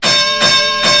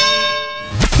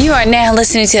You are now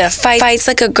listening to the Fights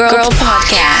Like a Girl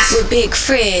podcast with Big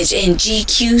Fridge and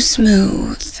GQ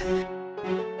Smooth.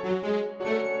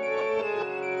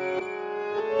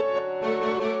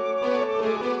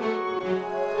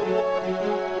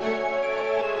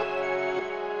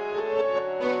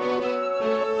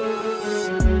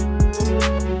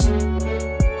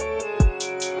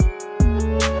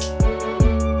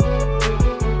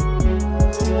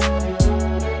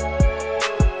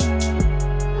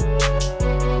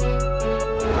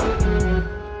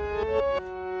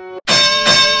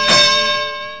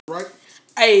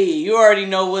 Hey, you already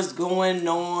know what's going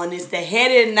on. It's the head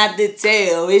and not the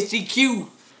tail. It's GQ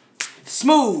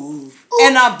Smooth.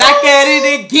 And I'm back at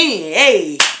it again.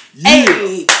 Hey,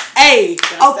 hey,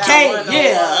 okay,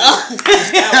 yeah.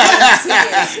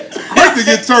 Quick to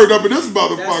get turned up in this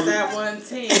motherfucker. That's that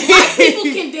 110. People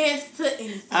can dance to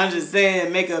anything. I'm just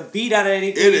saying, make a beat out of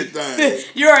anything.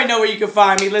 You already know where you can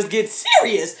find me. Let's get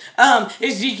serious.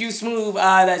 It's GQ Smooth.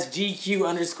 That's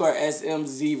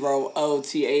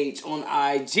GQ_SM0OTH on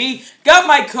IG. Got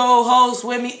my co-host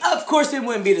with me. Of course, it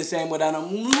wouldn't be the same without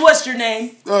him. What's your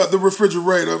name? The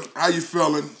Refrigerator. How you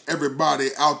feeling? Everybody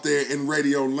out there in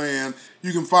radio land.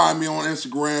 You can find me on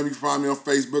Instagram. You can find me on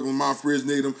Facebook on My Fridge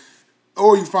Needham.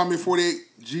 Or you can find me at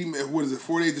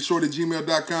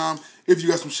 48theshort@gmail.com. If you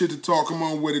got some shit to talk, come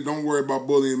on with it. Don't worry about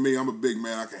bullying me. I'm a big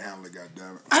man. I can handle it,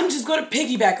 goddammit. I'm just going to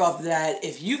piggyback off of that.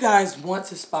 If you guys want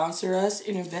to sponsor us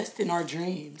and invest in our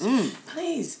dreams,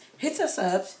 please hit us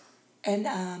up and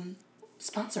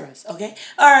sponsor us, okay?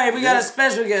 All right, we got a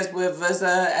special guest with us.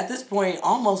 At this point,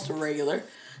 almost a regular.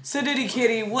 Sadiddy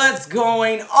Kitty, what's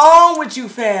going on with you,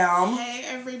 fam? Hey,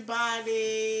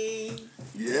 everybody.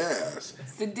 Yes.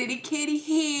 Sadiddy Kitty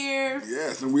here.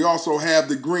 Yes, and we also have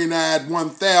the green-eyed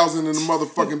 1000 in the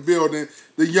motherfucking building.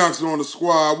 The youngster on the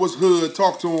squad. What's hood?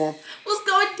 Talk to him. What's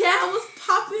going down? What's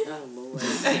popping? Oh, Lord.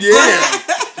 Yeah.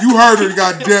 You heard her,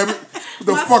 goddammit. What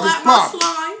the fuck is popping?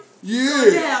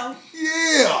 Yeah.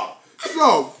 Yeah.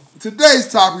 So, today's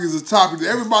topic is a topic that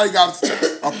everybody got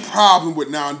a problem with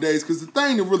nowadays because the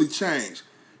thing that really changed.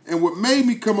 And what made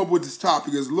me come up with this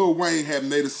topic is Lil Wayne had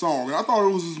made a song. And I thought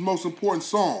it was his most important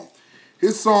song.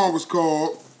 His song was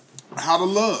called How to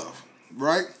Love,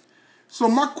 right? So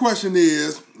my question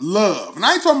is, love. And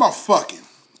I ain't talking about fucking.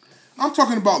 I'm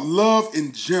talking about love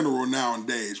in general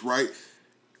nowadays, right?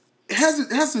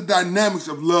 Has the dynamics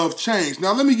of love changed?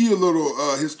 Now, let me give you a little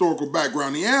historical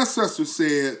background. The ancestors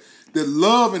said that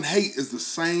love and hate is the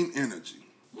same energy.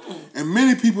 And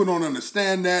many people don't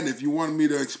understand that. And if you wanted me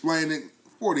to explain it,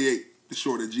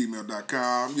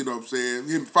 48theshort@gmail.com, you know what I'm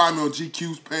saying? Find me on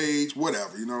GQ's page,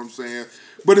 whatever, you know what I'm saying?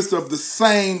 But it's of the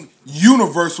same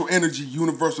universal energy.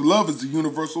 Universal love is the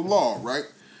universal law, right?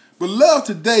 But love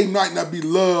today might not be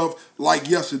love like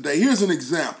yesterday. Here's an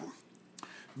example.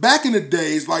 Back in the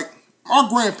days, like our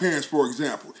grandparents, for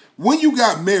example, when you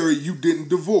got married, you didn't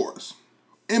divorce.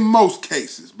 In most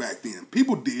cases back then.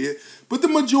 People did, but the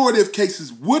majority of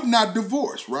cases would not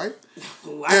divorce, right?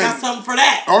 Ooh, I got something for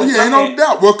that. Oh, yeah, ain't no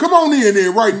doubt. Well, come on in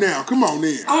there right now. Come on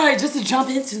in. All right, just to jump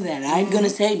into that, I'm going to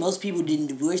say most people didn't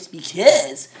divorce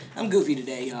because I'm goofy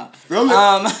today, y'all. Feel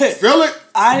it? Feel it?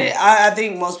 I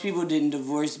think most people didn't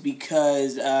divorce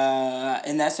because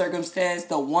in that circumstance,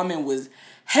 the woman was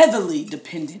heavily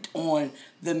dependent on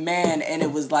the man, and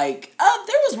it was like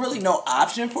there was really no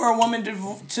option for a woman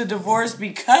to divorce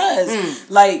because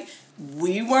like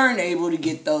we weren't able to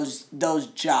get those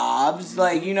jobs,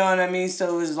 like, you know what I mean?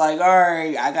 So it was like, all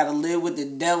right, I gotta live with the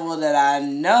devil that I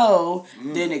know,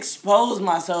 then expose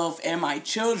myself and my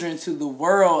children to the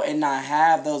world and not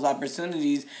have those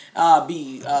opportunities,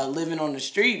 be living on the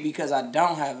street because I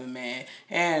don't have a man.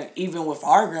 And even with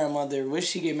our grandmother, would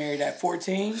she get married at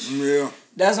 14? Yeah.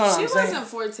 That's what I'm saying. She wasn't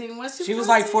 14, was she? She was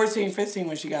like 14, 15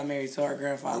 when she got married to our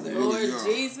grandfather. Lord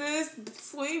Jesus,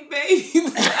 sweet baby.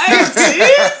 Jesus.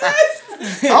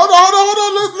 Hold on.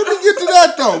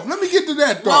 Let me get to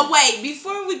that though. Well, wait,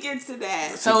 before we get to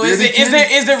that. So is it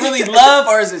really love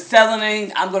or is it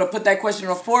selling? I'm going to put that question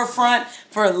on the forefront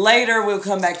for later. We'll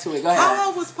come back to it. Go ahead. How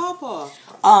old was Papa?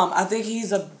 I think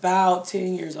he's about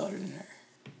 10 years older than her.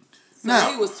 So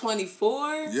now, he was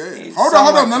 24? Yeah. Hold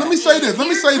on. Now let me say this. Here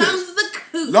comes the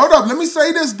coot. Load up. Let me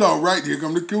say this though, right? Here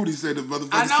come the cootie, said the motherfucking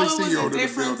 16-year-old I know it was a in the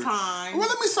different building. time. Well,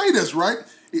 let me say this, right?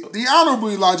 The Honorable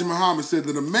Elijah Muhammad said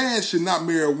that a man should not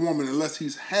marry a woman unless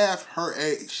he's half her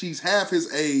age. She's half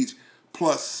his age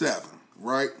plus 7,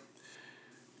 right?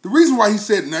 The reason why he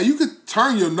said, now you could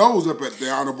turn your nose up at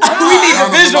the Honorable. We need a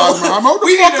visual.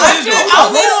 We need a visual.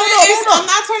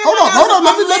 Hold on.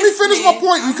 Let me finish my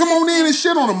point and come on in and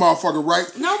shit on the motherfucker, right?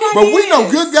 Nobody But we know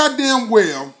is. good goddamn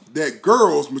well that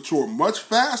girls mature much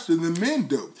faster than men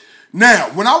do. Now,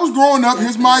 when I was growing up,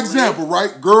 here's my example,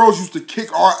 right? Girls used to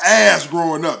kick our ass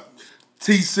growing up.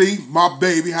 TC, my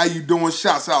baby, how you doing?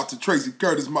 Shouts out to Tracy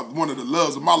Curtis, one of the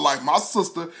loves of my life, my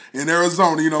sister in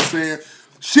Arizona, you know what I'm saying?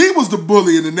 She was the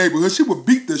bully in the neighborhood. She would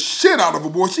beat the shit out of a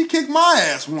boy. She kicked my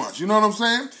ass once, you know what I'm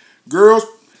saying? Girls,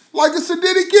 like it's a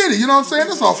diddy kitty, you know what I'm saying?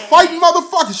 That's a fighting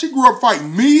motherfucker. She grew up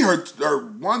fighting me, her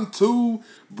 1, 2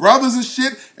 brothers and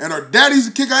shit, and her daddy used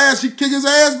to kick her ass. She kick his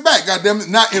ass back, goddamn it.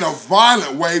 Not in a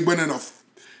violent way, but in a,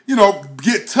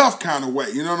 get tough kind of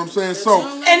way. You know what I'm saying? So,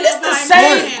 and it's the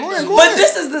same. Go ahead. But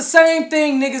this is the same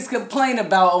thing niggas complain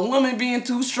about, a woman being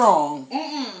too strong.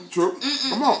 True.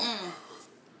 Come on.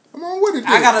 Come on with it.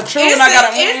 Then. I got a true and I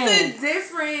got a It's a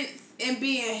difference in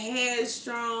being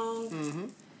headstrong. Mm-hmm.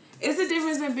 It's a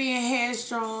difference in being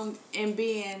headstrong and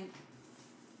being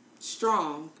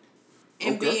strong.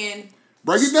 And being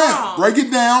Break it down. Break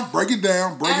it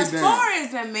down. As far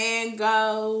as a man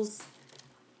goes,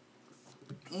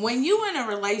 when you in a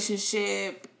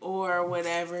relationship or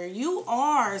whatever, you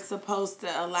are supposed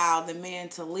to allow the man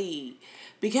to lead.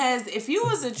 Because if you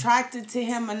was attracted to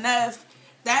him enough,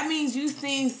 that means you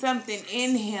seen something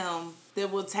in him that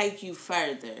will take you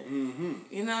further. Mm-hmm.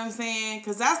 You know what I'm saying?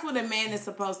 Because that's what a man is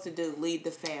supposed to do, lead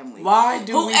the family. Why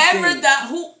do we think...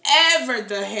 Whoever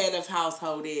the head of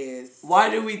household is. Why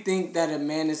do we think that a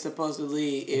man is supposed to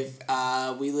lead if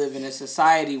we live in a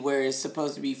society where it's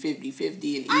supposed to be 50-50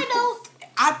 and equal?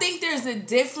 I think there's a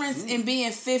difference in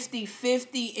being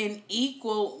 50-50 and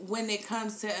equal when it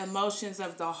comes to emotions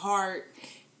of the heart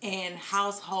and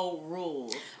household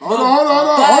rules. Hold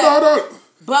on.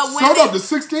 But when Shut up. The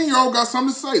 16-year-old got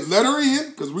something to say. Let her in,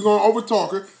 because we're going to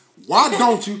overtalk her. Why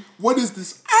don't you? What is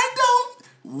this? I don't.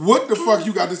 What the fuck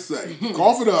you got to say?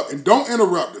 Cough it up and don't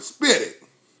interrupt her. Spit it.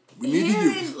 We need to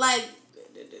use. Like,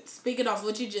 speaking off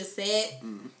what you just said,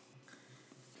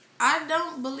 I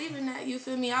don't believe in that. You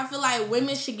feel me? I feel like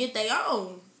women should get their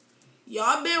own.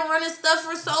 Y'all been running stuff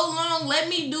for so long. Let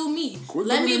me do me.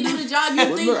 Let me do the job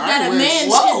you think that a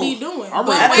man should be doing.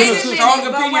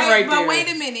 But wait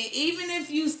a minute. Even if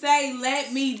you say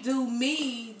let me do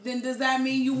me, then does that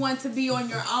mean you want to be on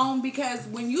your own? Because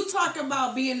when you talk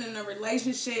about being in a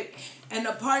relationship and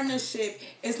a partnership,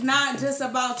 it's not just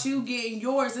about you getting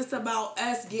yours. It's about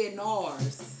us getting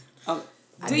ours.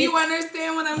 Do you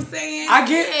understand what I'm saying? I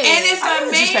get it. And if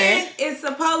a man is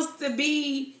supposed to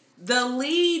be the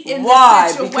lead in the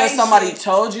situation. Because somebody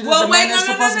told you that the man is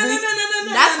supposed to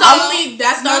be?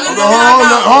 That's the only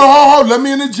Hold on. Let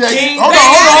me interject. Hold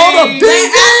on.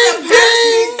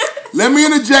 Ding. Let me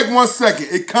interject 1 second.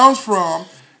 It comes from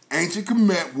ancient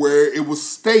Kemet where it was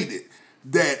stated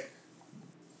that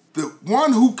the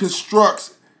one who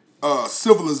constructs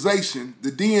civilization,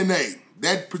 the DNA,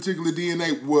 that particular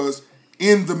DNA was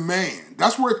in the man.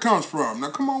 That's where it comes from. Now,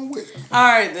 come on with it. All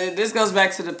right, this goes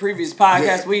back to the previous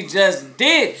podcast we just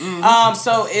did. Mm-hmm.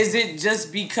 So is it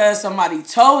just because somebody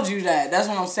told you that? That's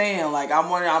what I'm saying. Like, I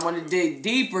want to dig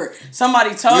deeper.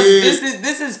 Somebody told you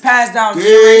this is passed down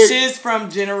generations from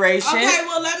generation. Okay,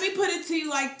 well, let me put it to you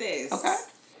like this. Okay.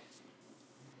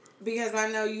 Because I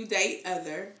know you date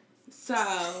other. So,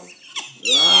 when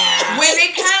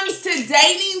it comes to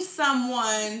dating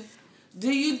someone, do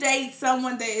you date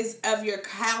someone that is of your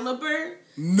caliber?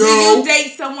 No. Do you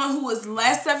date someone who is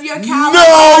less of your caliber?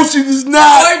 No, she does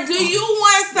not. Or do you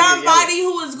want somebody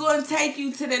who is going to take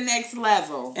you to the next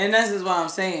level? And this is what I'm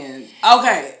saying.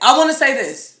 Okay, I want to say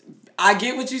this. I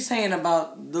get what you're saying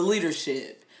about the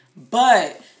leadership,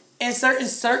 but in certain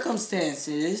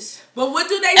circumstances, but what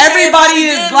do they? Everybody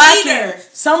is lacking. Leader?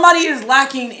 Somebody is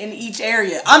lacking in each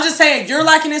area. I'm just saying, you're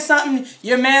lacking in something.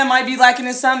 Your man might be lacking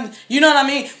in something. You know what I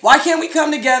mean? Why can't we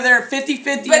come together 50-50 but and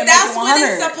make it 100? But that's what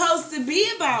it's supposed to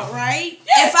be about, right?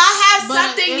 Yeah. If I have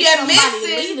something you're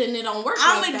missing, leading, it don't work.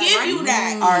 I'm gonna give you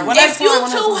that. All right,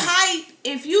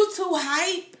 if you too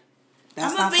hype.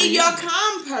 I'm gonna be your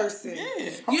calm person.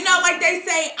 Yeah. You know, like they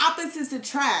say, opposites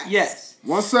attract. Yes.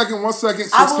 1 second.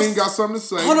 16 got something to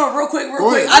say. Hold on, real quick.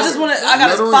 I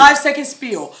got a 5-second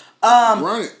spiel.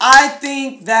 Run it. I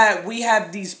think that we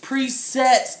have these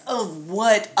presets of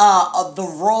what of the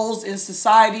roles in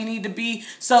society need to be.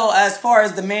 So as far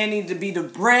as the man need to be the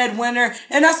breadwinner,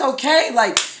 and that's okay.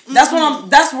 Like that's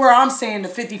where I'm saying the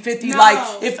 50-50. No.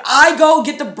 Like if I go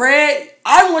get the bread,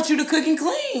 I want you to cook and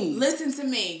clean. Listen to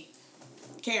me,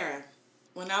 Kara.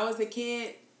 When I was a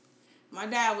kid, my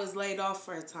dad was laid off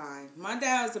for a time. My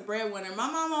dad was a breadwinner.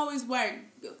 My mom always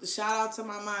worked. Shout out to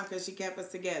my mom because she kept us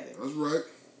together. That's right.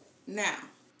 Now,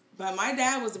 but my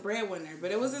dad was a breadwinner.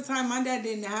 But it was a time my dad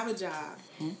didn't have a job.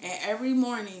 And every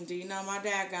morning, do you know my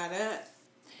dad got up?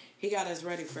 He got us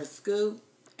ready for school.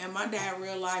 and my dad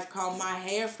real life combed my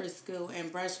hair for school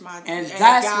and brushed my and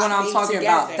that's got what I'm me talking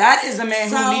together. about. That is a man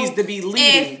So, who needs to be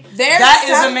leading. if there's That is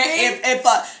a something- man.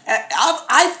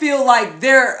 I feel like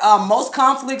most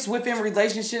conflicts within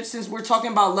relationships, since we're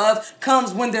talking about love,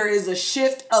 comes when there is a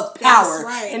shift of power. That's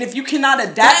right. And if you cannot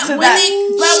adapt to when that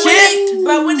it, shift,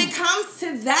 but when it comes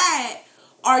to that,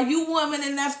 are you woman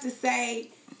enough to say,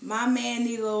 my man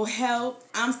need a little help?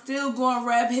 I'm still going to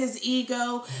rub his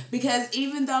ego, because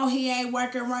even though he ain't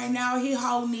working right now, he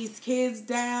holding these kids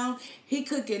down. He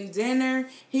cooking dinner.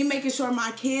 He making sure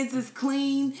my kids is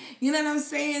clean. You know what I'm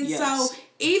saying? Yes. So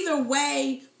either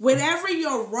way, whatever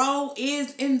your role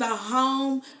is in the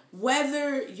home,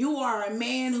 whether you are a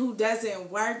man who doesn't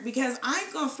work, because I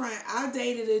ain't gonna front, I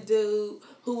dated a dude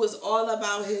who was all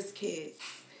about his kids.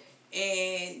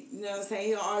 And, you know what I'm saying,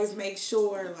 he'll always make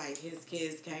sure, like, his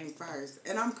kids came first.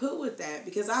 And I'm cool with that,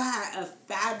 because I had a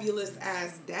fabulous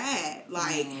ass dad.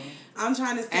 Like, I'm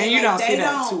trying to say, and you like, don't see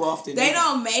that too often. They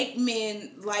don't make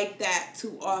men like that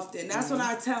too often. That's what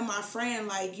I tell my friend.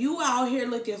 Like, you out here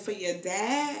looking for your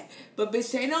dad, but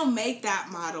bitch, they don't make that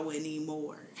model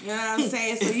anymore. You know what I'm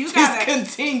saying? So you gotta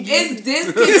continue. It's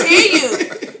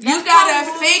discontinued. You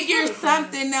gotta figure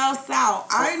something else out.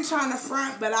 I ain't trying to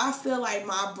front, but I feel like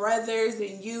my brothers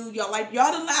and y'all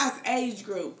the last age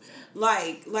group.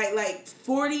 Like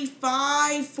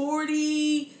 45,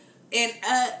 40 and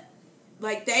up.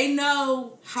 Like, they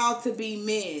know how to be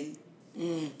men.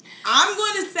 I'm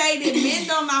going to say that men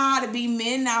don't know how to be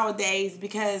men nowadays,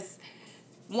 because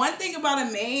one thing about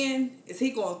a man is he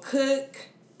going to cook.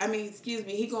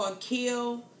 He going to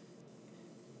kill,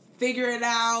 figure it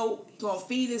out. He going to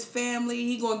feed his family.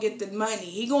 He going to get the money.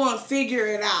 He going to figure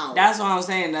it out. That's what I'm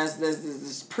saying. That's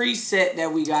this preset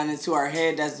that we got into our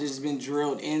head that's just been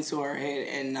drilled into our head,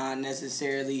 and not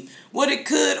necessarily what it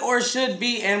could or should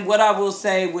be. And what I will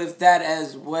say with that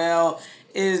as well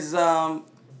is, I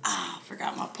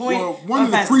forgot my point. Well, one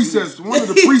of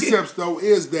the precepts though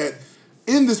is that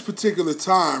in this particular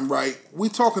time, right, we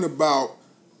talking about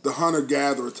the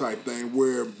hunter-gatherer type thing,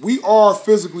 where we are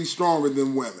physically stronger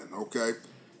than women, okay?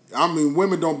 I mean,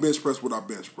 women don't bench press what I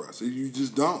bench press. You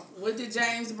just don't. What did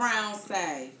James Brown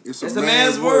say? It's a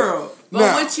man's world. But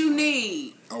now, what you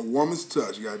need? A woman's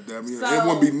touch, goddamn it. So, it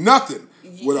wouldn't be nothing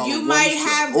without you a woman's might touch.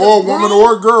 have Or a the woman group,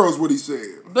 or a girl is what he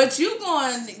said. but you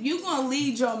gonna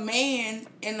lead your man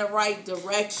in the right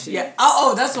direction. Yeah.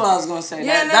 Oh, that's what I was gonna say. You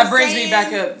That know what I'm brings me saying?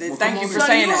 back up. Thank you for So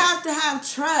saying you that. have to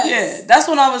have trust. Yeah, that's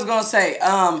what I was gonna say.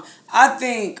 I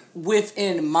think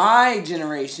within my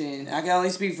generation, I can only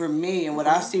speak for me and what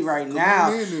I see right now.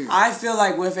 I feel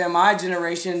like within my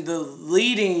generation, the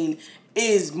leading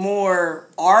is more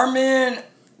our men.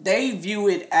 They view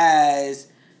it as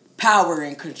power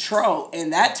and control,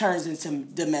 and that turns into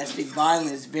domestic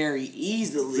violence very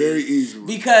easily. Very easily.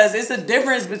 Because it's a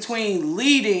difference between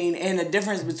leading and a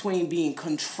difference between being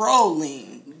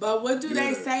controlling. But what do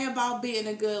they say about being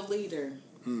a good leader?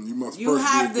 You must You first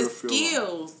have be a the good filler.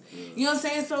 skills. Yeah. You know what I'm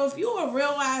saying? So if you're a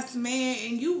real ass man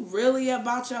and you really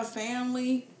about your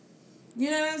family,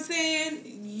 you know what I'm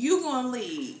saying? You gonna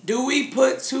lead. Do we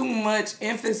put too much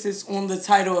emphasis on the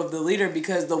title of the leader,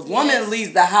 because the woman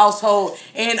leads the household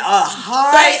in a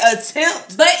high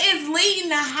attempt? But is leading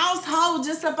the household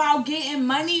just about getting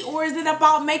money, or is it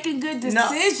about making good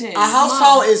decisions? No, a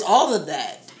household is all of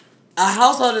that. A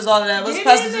household is all of that. What's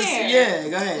Get supposed in to just there. Yeah,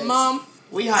 go ahead. Mom,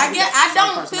 I guess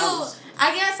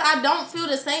I don't feel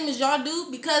the same as y'all do,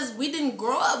 because we didn't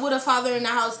grow up with a father in the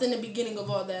house in the beginning of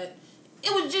all that.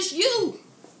 It was just you.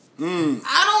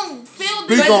 I don't feel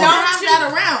that you don't have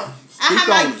that around. I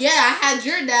had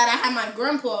your dad, I had my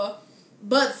grandpa,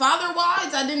 but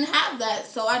father-wise, I didn't have that,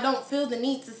 so I don't feel the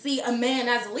need to see a man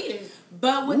as a leader.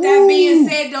 But with that being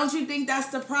said, don't you think that's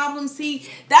the problem? See,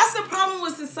 that's the problem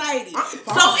with society.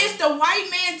 So if the white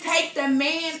man take the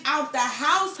man out the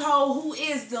household who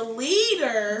is the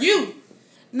leader...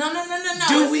 No.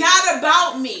 It's not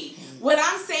about me. What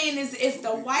I'm saying is, if the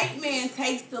white man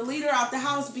takes the leader out the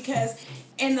house, because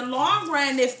in the long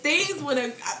run, if things would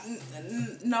have,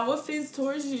 no offense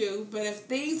towards you, but if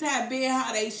things had been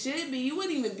how they should be, you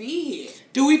wouldn't even be here.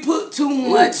 Do we put too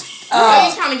much? Are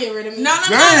you trying to get rid of me? No. I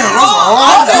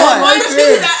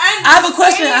have a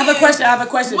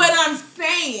question. What I'm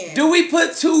saying. Do we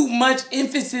put too much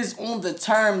emphasis on the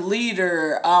term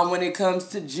leader when it comes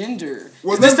to gender?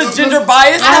 Is this a gender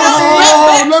bias?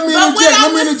 Let me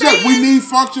interject. We need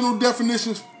functional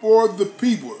definitions for the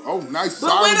people. Oh, nice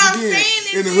silence again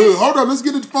in the hood. Hold on, let's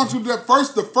get into functional.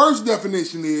 The first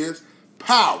definition is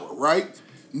power, right?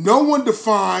 No one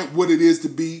defined what it is to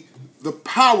be the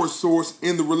power source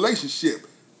in the relationship.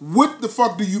 What the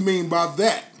fuck do you mean by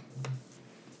that?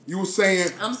 You were saying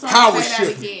I'm sorry, power say that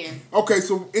shifting. again. Okay,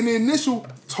 so in the initial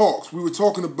talks, we were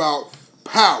talking about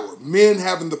power. Men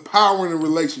having the power in a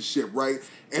relationship, right?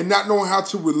 And not knowing how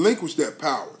to relinquish that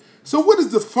power. So what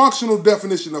is the functional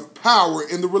definition of power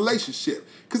in the relationship?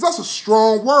 Because that's a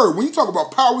strong word. When you talk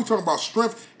about power, we talk about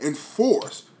strength and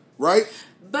force, right?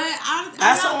 But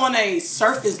That's on a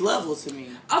surface level to me.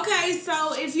 Okay,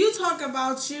 so if you talk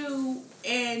about you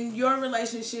and your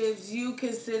relationships, you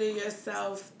consider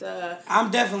yourself the I'm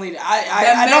definitely male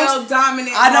don't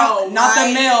dominant I don't role, not right?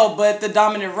 the male, but the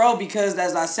dominant role, because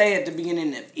as I say at the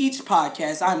beginning of each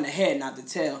podcast, I'm the head, not the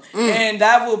tail, and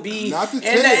that will be Not the and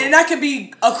tail. and that could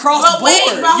be across But board. wait,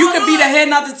 but You hold could be the on. head,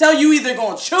 not the tail. You either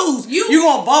gonna choose. You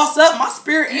gonna boss up. My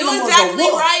spirit You animal exactly is a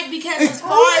wolf. right, because as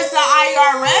far as the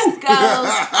IRS goes,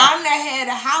 I'm the head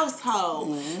of household.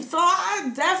 Mm-hmm. So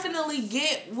I definitely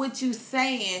get what you're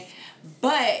saying.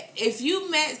 But if you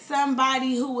met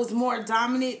somebody who was more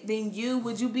dominant than you,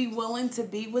 would you be willing to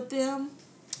be with them?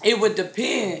 It would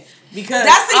depend, because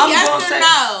That's a I'm yes gonna or say,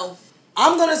 no.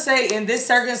 I'm gonna say in this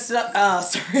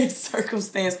circumstance,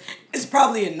 it's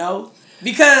probably a no.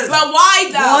 Because But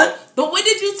why though? One, But what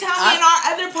did you tell me in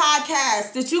our other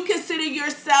podcast? That you consider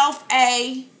yourself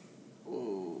that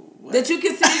you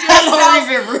consider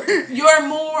yourself you're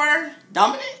more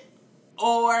dominant?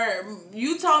 Or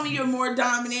you told me you're more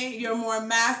dominant, you're more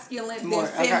masculine than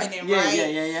feminine, right?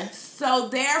 Yeah. So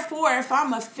therefore, if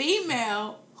I'm a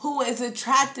female who is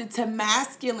attracted to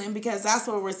masculine, because that's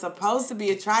what we're supposed to be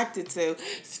attracted to.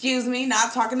 Excuse me,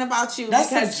 not talking about you. That's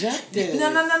because subjective. No.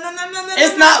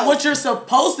 It's not what you're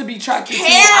supposed to be attracted to.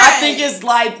 Karen, I think it's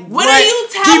like what are you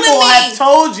telling people me? have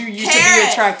told you should be Karen,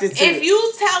 attracted to. if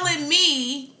you telling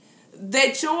me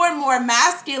that you're more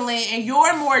masculine and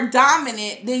you're more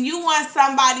dominant, then you want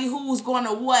somebody who's going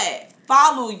to what?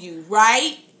 Follow you,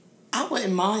 right? I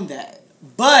wouldn't mind that.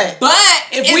 But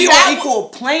if we on equal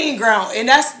playing ground, and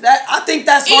that's that, I think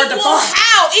that's hard to equal find.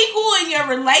 how? Equal in your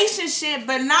relationship,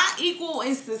 but not equal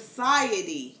in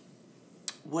society.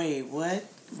 Wait, what?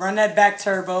 Run that back,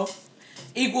 Turbo.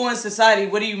 Equal in society.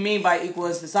 What do you mean by equal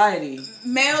in society?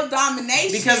 Male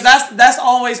domination. Because that's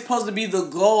always supposed to be the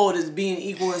goal, is being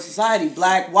equal in society.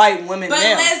 Black, white, women, But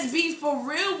male. let's be for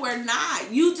real, we're not.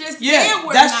 You just said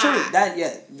we're that's not. true.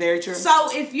 Very true. So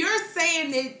if you're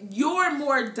saying that you're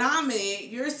more dominant,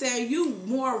 you're saying you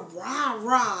more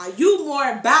rah-rah. You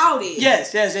more about it.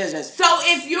 Yes. So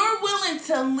if you're willing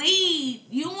to lead,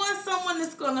 you want someone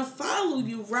that's going to follow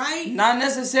you, right? Not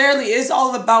necessarily. It's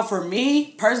all about, for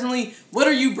me, personally, what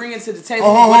are you bringing to the table?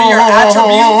 What are your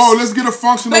attributes? Let's get a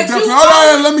functional But definition.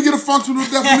 you Let me get a functional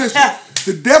definition.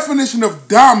 The definition of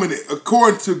dominant,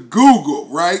 according to Google,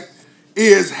 right,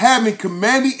 is having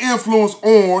commanding influence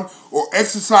on or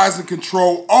exercising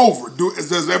control over.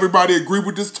 Does everybody agree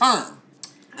with this term?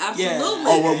 Absolutely.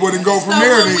 Oh, well, wouldn't go from so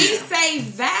there when then. we say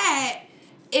that,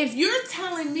 if you're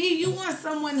telling me you want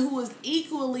someone who is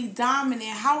equally dominant,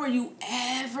 how are you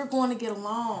ever going to get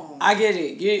along? I get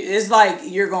it. It's like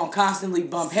you're going to constantly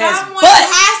bump heads. Someone But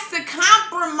has to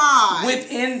compromise.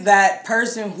 within that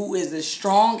person who is as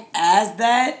strong as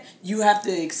that, you have to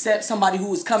accept somebody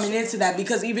who is coming into that.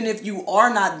 Because even if you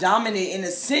are not dominant, in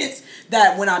a sense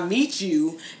that when I meet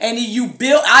you and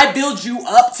I build you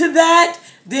up to that,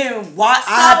 then why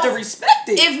I have to respect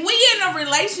it. If we in a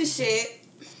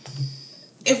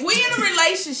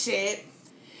relationship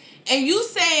and you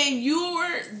saying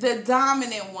you're the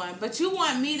dominant one, but you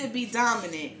want me to be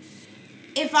dominant,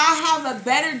 if I have a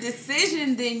better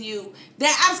decision than you,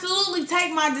 then absolutely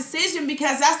take my decision,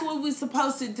 because that's what we're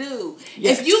supposed to do.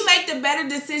 Yes. If you make the better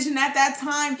decision at that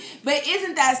time, but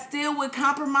isn't that still what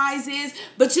compromise is?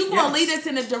 But you're going to lead us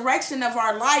in the direction of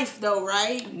our life though,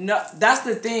 right? No, that's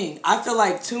the thing. I feel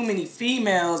like too many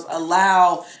females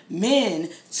allow men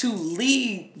to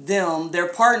lead their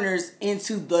partners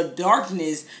into the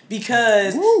darkness,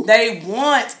 because they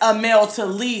want a male to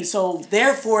lead. So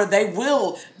therefore they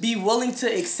will be willing to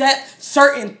accept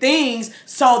certain things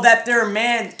so that their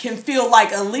man can feel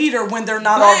like a leader when they're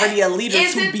not already a leader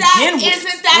to begin with.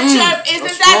 Isn't that your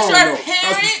parents? That's some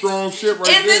strong shit right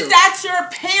there. Isn't that your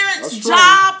parents'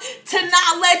 job to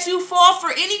not let you fall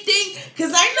for anything? Because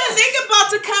ain't no nigga about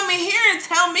to come in here and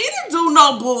tell me to do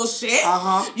no bullshit.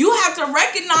 You have to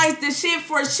recognize the shit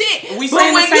for shit. We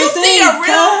saying the same thing,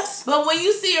 but when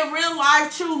you see a real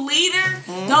life true leader,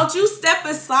 don't you step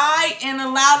aside and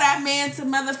allow that man to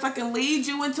motherfucking lead lead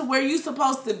you into where you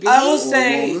supposed to be. I will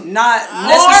say not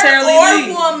necessarily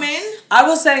lead. Or woman. I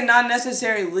will say not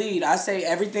necessarily lead. I say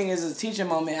everything is a teaching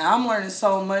moment. I'm learning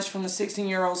so much from the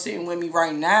 16-year-old sitting with me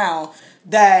right now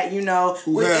that, you know,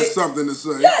 who has something to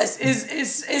say. Yes,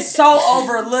 it's so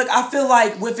overlooked. I feel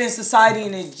like within society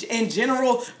and in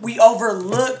general, we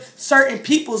overlook certain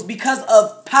peoples because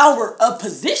of power of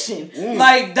position.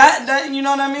 Like that, you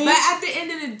know what I mean? But at the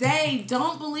end of the day,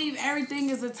 don't believe everything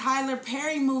is a Tyler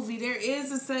Perry movie. There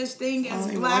is a such thing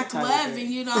as black love, and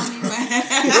you don't even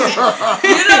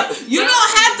you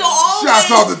don't have to always.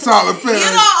 Shouts out to Tyler Perry. You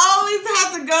don't always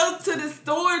have to go to the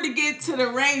store to get to the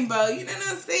rainbow. You know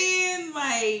what I'm saying?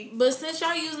 Like, but since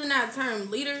y'all using that term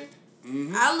leader,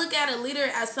 I look at a leader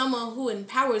as someone who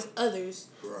empowers others.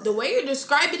 Right. The way you're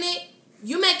describing it,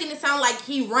 you making it sound like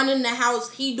he running the house.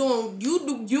 He doing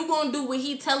you gonna do what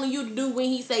he telling you to do when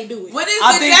he say do it. What is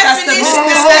the definition?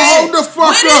 Hold the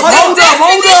fuck up.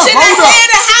 Hold up. Head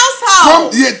of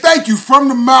household. Thank you. From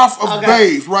the mouth of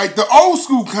babes, right? The old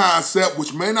school concept,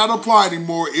 which may not apply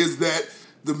anymore, is that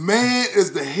the man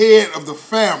is the head of the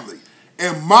family.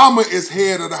 And mama is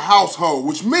head of the household,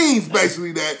 which means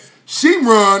basically that she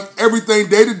run everything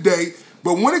day to day.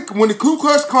 But when the Ku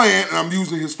Klux Klan, and I'm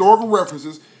using historical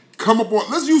references, come up on,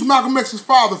 let's use Malcolm X's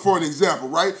father for an example,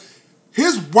 right?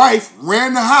 His wife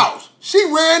ran the house. She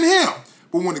ran him.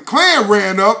 But when the Klan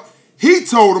ran up, he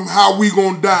told them how we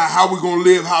gonna die, how we gonna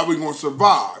live, how we gonna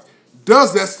survive.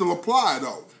 Does that still apply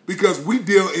though? Because we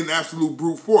deal in absolute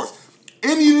brute force.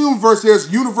 In the universe,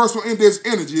 there's universal and there's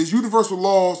energy. There's universal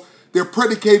laws. They're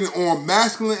predicated on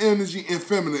masculine energy and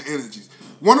feminine energies.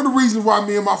 One of the reasons why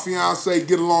me and my fiance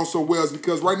get along so well is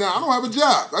because right now I don't have a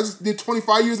job. I just did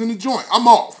 25 years in the joint. I'm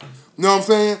off. You know what I'm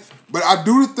saying? But I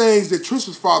do the things that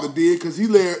Trisha's father did because he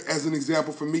led as an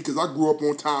example for me because I grew up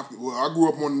on I grew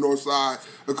up on the north side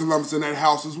of Columbus in that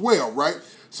house as well, right?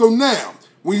 So now,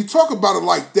 when you talk about it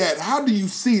like that, how do you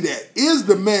see that? Is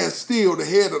the man still the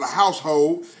head of the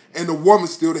household and the woman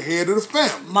still the head of the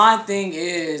family? My thing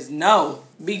is no.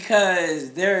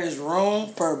 Because there is room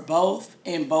for both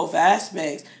in both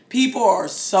aspects. People are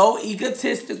so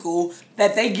egotistical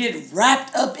that they get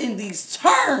wrapped up in these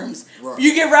terms. Right.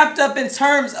 You get wrapped up in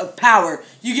terms of power.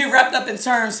 You get wrapped up in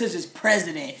terms such as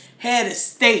president, head of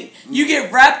state. You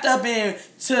get wrapped up in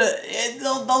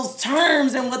those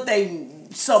terms and what they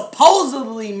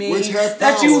supposedly mean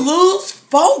that you lose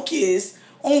focus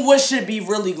on what should be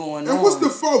really going on. And what's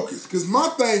the focus? Because my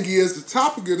thing is, the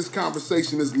topic of this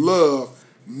conversation is love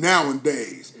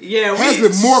nowadays. Yeah, has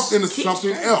it morphed into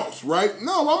something else, right?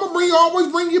 No, I'm gonna always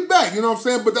bring you back, you know what I'm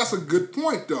saying? But that's a good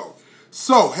point though.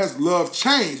 So has love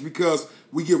changed? Because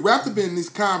we get wrapped up in these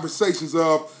conversations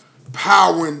of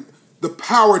power and the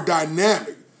power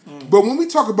dynamic. But when we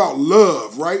talk about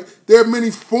love, right, there are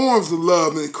many forms of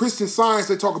love. In Christian Science,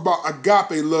 they talk about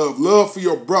agape love, love for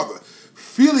your brother.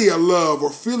 Filial love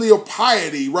or filial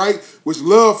piety, right, which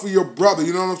love for your brother,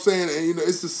 you know what I'm saying? And you know,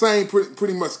 it's the same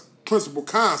pretty much principal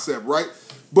concept, right?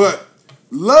 But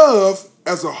love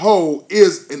as a whole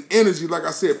is an energy, like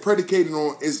I said, predicated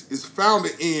on, is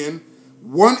founded in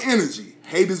one energy.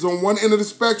 Hate is on one end of the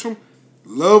spectrum,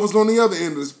 love is on the other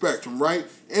end of the spectrum, right?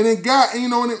 And then God, you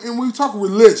know, and we talk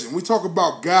religion, we talk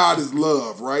about God is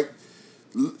love, right?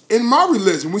 In my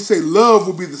religion, we say love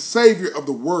will be the savior of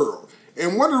the world.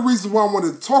 And one of the reasons why I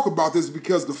wanted to talk about this is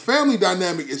because the family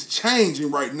dynamic is changing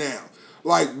right now.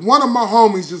 Like, one of my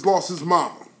homies just lost his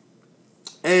mama.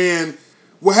 And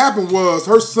what happened was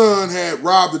her son had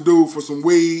robbed the dude for some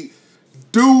weed.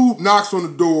 Dude knocks on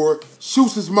the door,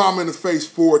 shoots his mama in the face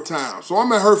 4 times. So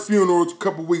I'm at her funeral a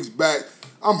couple weeks back.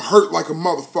 I'm hurt like a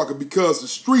motherfucker because the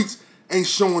streets ain't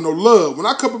showing no love. When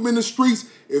I come up in the streets,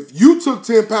 if you took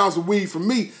 10 pounds of weed from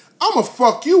me, I'ma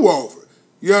fuck you over.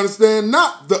 You understand?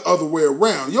 Not the other way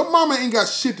around. Your mama ain't got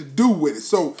shit to do with it.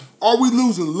 So are we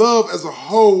losing love as a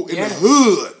whole in the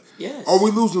hood? Yes. Are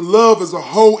we losing love as a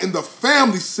whole in the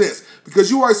family sense?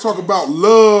 Because you always talk about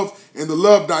love and the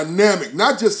love dynamic,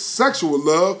 not just sexual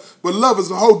love, but love as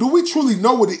a whole. Do we truly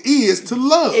know what it is to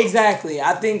love? Exactly.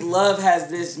 I think love has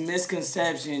this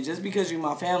misconception. Just because you're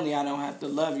my family, I don't have to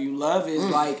love you. Love is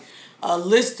like a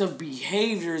list of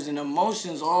behaviors and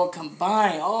emotions all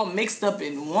combined, all mixed up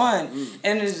in one.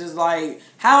 And it's just like,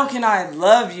 how can I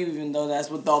love you, even though that's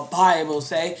what the Bible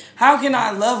say? How can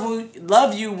I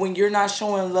love you when you're not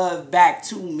showing love back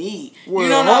to me? Well, you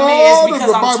know what I mean? It's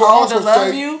because I'm told to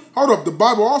love you. Hold up. The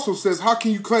Bible also says, how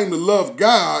can you claim to love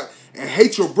God and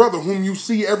hate your brother whom you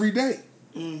see every day?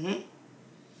 Mm-hmm.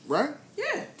 Right?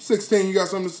 Yeah. 16, you got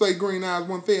something to say? Green Eyes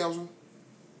 1000.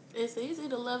 It's easy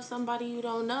to love somebody you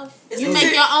don't know. It's You easy.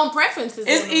 make your own preferences.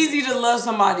 It's in them. easy to love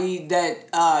somebody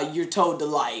that you're told to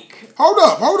like. Hold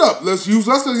up. Let's use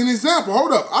us as an example.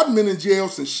 Hold up. I've been in jail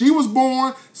since she was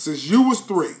born, since you was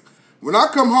 3. When I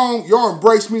come home, y'all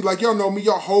embrace me like y'all know me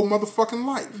your whole motherfucking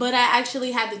life. But I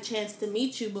actually had the chance to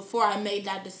meet you before I made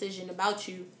that decision about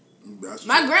you. That's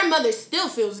My true. grandmother still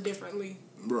feels differently.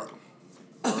 Right.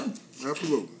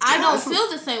 Absolutely. I don't feel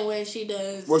the same way she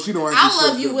does. Well, she don't I actually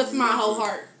love feel you with different, my you know whole what I'm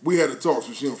saying? heart. We had a talk,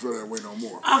 so she don't feel that way no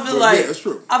more. I feel But like yeah, it's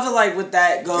true. I feel like with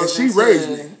that goes And she into raised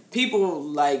me. people,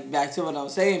 like, back to what I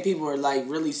was saying, people are like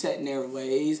really set in their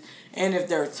ways, and if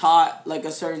they're taught like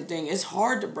a certain thing, it's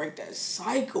hard to break that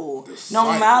cycle. No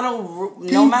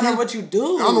matter what you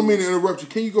do. I don't mean to interrupt you.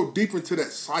 Can you go deeper into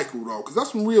that cycle though? Because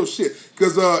that's some real shit.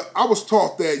 Because I was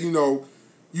taught that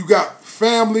you got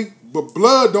family, but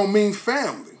blood don't mean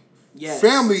family. Yes.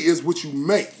 Family is what you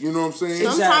make. You know what I'm saying?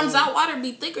 Exactly. Sometimes our water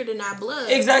be thicker than our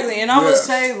blood. Exactly, and I would Yes.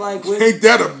 say like with Ain't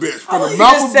that a bitch? From I the would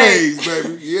mouth just of say- babes,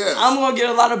 baby. Yes. I'm gonna get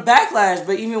a lot of backlash,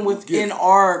 but even within Yeah.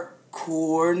 our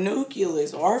core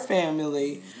nucleus, our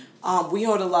family, we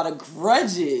hold a lot of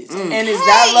grudges. And is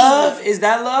that love? Is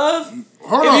that love?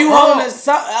 Hold If on, you hold hold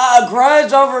on. a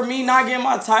grudge over me not getting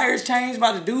my tires changed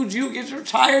by the dude you get your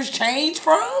tires changed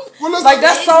from, Well, let's- like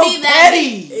that's It so be that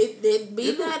petty. deep. It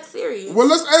be that serious. Well,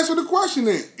 let's answer the question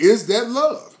then. Is that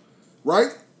love?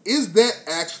 Right? Is that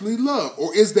actually love?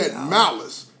 Or is that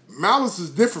malice? Malice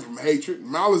is different from hatred.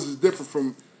 Malice is different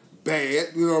from bad.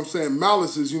 You know what I'm saying?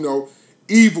 Malice is,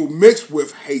 evil mixed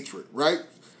with hatred, right?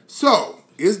 So,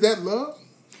 is that love?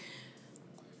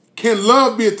 Can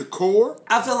love be at the core?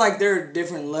 I feel like there are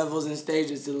different levels and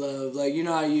stages to love. Like, you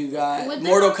know how you got Within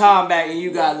Mortal our- Kombat and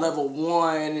you got level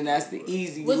 1 and that's the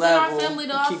easy Within level. our family,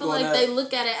 though, You I keep feel going like up. they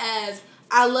look at it as,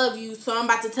 I love you, so I'm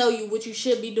about to tell you what you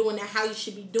should be doing and how you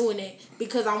should be doing it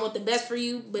because I want the best for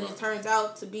you, but it turns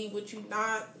out to be what you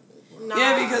not.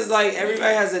 Yeah, because like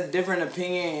everybody has a different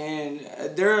opinion, and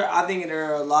I think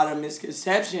there are a lot of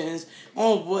misconceptions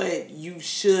on what you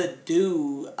should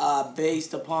do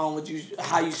based upon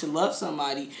how you should love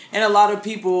somebody, and a lot of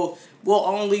people will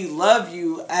only love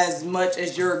you as much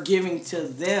as you're giving to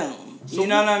them. You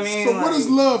know what I mean? So what is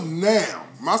love now?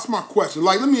 That's my question.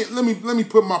 Like, let me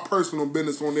put my personal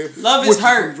business on there. Love is Which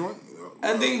hurt. from joint-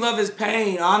 I think love is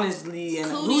pain, honestly. And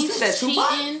who said that? Tupac?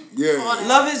 cheating. Yeah. all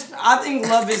that. I think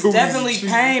love is Cooties definitely cheating.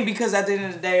 pain because at the end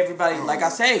of the day, everybody, like I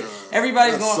say,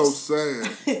 everybody's That's going. so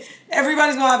sad.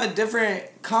 Everybody's gonna have a different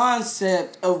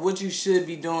concept of what you should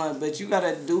be doing, but you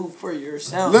gotta do for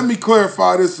yourself. Let me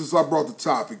clarify this since I brought the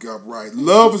topic up, right?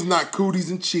 Love is not cooties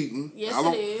and cheating. Yes, I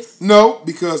don't, it is. No,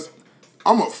 because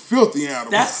I'm a filthy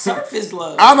animal. That's surface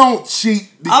love. I don't cheat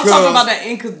because... I'm talking about that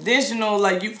unconditional,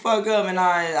 like you fuck up and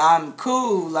I'm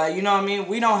cool, like you know what I mean.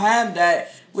 We don't have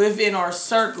that within our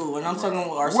circle, and I'm talking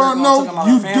about our circle. Well, I'm talking about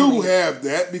no, our you family. do have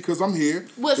that because I'm here.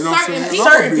 With you know what I'm certain saying? people.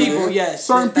 I'm Certain gonna be people, there. yes.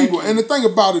 Certain Thank people. you. And the thing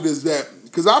about it is that,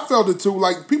 because I felt it too,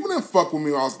 like, people didn't fuck with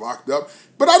me when I was locked up,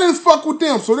 but I didn't fuck with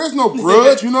them, so there's no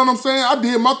grudge, you know what I'm saying? I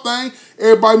did my thing,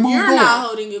 everybody moved You're on. not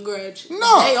holding a grudge.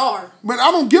 No. They are. But I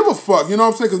don't give a fuck, you know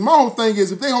what I'm saying? Because my whole thing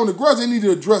is, if they hold a grudge, they need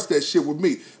to address that shit with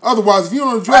me. Otherwise, if you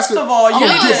don't address First it, of all, I you don't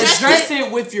need give to a shit. address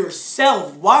it with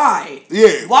yourself. Why?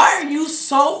 Yeah. Why are you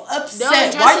so upset?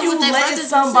 address Why it you with their letting brothers and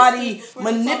somebody sisters before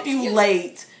they talk to you.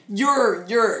 manipulate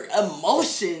your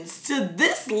emotions to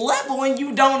this level and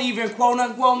you don't even quote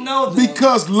unquote know them?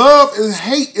 Because love and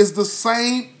hate is the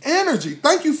same energy.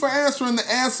 Thank you for answering the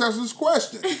ancestors'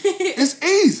 question. It's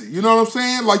easy, you know what I'm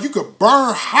saying? Like, you could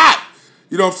burn hot.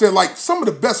 You know what I'm saying? Like, some of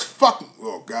the best fucking...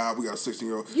 Oh, God, we got a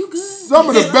 16-year-old. You good. Some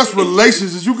of the best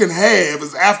relationships you can have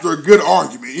is after a good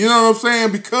argument. You know what I'm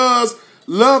saying? Because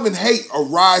love and hate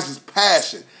arises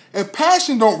passion. And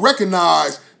passion don't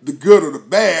recognize the good or the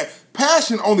bad.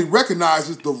 Passion only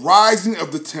recognizes the rising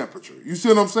of the temperature. You see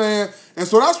what I'm saying? And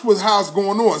so that's how it's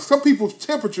going on. Some people's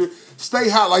temperature stay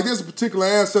hot. Like, there's a particular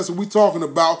ancestor we talking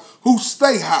about who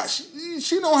stay hot.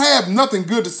 She don't have nothing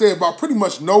good to say about pretty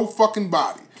much no fucking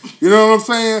body. You know what I'm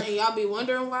saying? And y'all be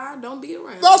wondering why I don't be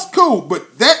around. That's cool,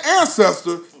 but that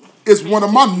ancestor is one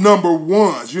of my number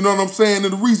ones. You know what I'm saying?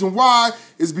 And the reason why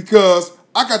is because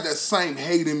I got that same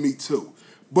hate in me too.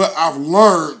 But I've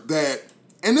learned that,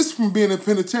 and this is from being in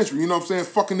penitentiary, you know what I'm saying?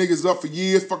 Fucking niggas up for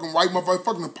years, fucking white motherfuckers,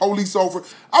 fucking the police over.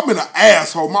 I've been an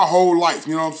asshole my whole life,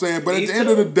 you know what I'm saying? But at the end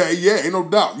of the day, yeah, ain't no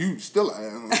doubt, you still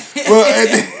an asshole. But at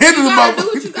the end of the You gotta do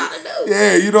what you gotta do.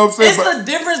 yeah, you know what I'm saying? It's But the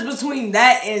difference between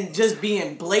that and just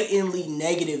being blatantly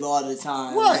negative all the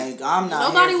time. Right. Like, I'm not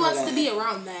Nobody here for wants that. to be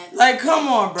around that. Like, come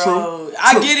on, bro. True.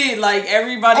 I True. get it. Like,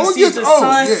 everybody Oh, sees yes. the Oh,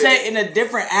 sunset yeah. in a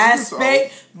different Yes,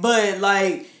 aspect, but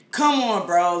like, Come on,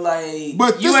 bro. Like,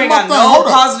 But you this ain't is my got thing. no Hold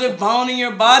up. positive bone in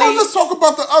your body. Well, let's talk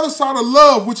about the other side of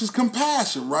love, which is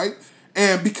compassion, right?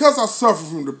 And because I suffer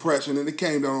from depression, and it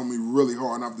came down on me really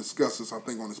hard, and I've discussed this, I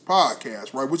think, on this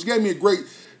podcast, right? Which gave me a great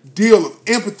deal of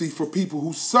empathy for people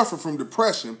who suffer from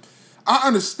depression. I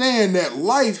understand that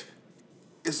life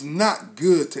is not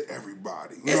good to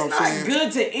everybody. You know It's what I'm saying? not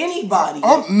good to anybody.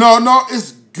 Oh, no,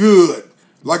 it's good.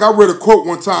 Like I read a quote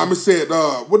one time. It said,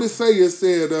 what did it say? It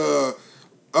said,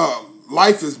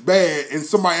 life is bad, and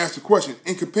somebody asked the question,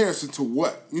 in comparison to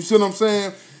what? You see what I'm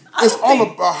saying? It's all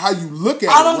about how you look at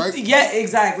it, right? Yeah,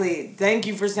 exactly. Thank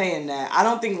you for saying that. I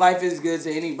don't think life is good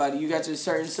to anybody. You got your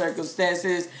certain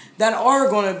circumstances that are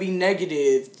going to be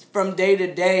negative from day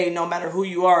to day, no matter who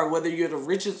you are, whether you're the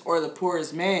richest or the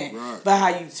poorest man. Right. But how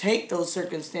you take those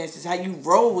circumstances, how you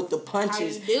roll with the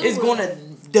punches, deal is with going to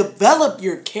develop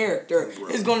your character.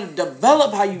 Right. It's going to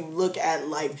develop how you look at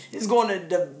life. It's going to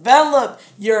develop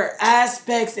your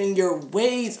aspects and your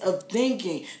ways of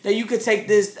thinking. That you could take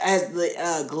this as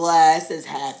the glass is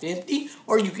half empty,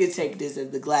 or you could take this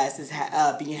as the glass is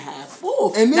being half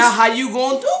full. And this- now, how you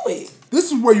going to do it? This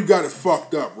is where you got it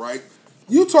fucked up, right?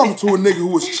 You talking to a nigga who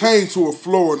was chained to a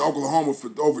floor in Oklahoma for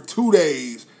over 2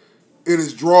 days in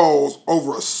his drawers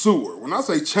over a sewer. When I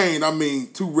say chained, I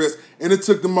mean 2 wrists. And it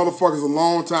took the motherfuckers a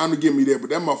long time to get me there. But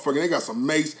that motherfucker, they got some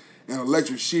mace and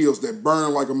electric shields that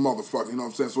burn like a motherfucker. You know what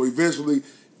I'm saying? So eventually,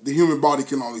 the human body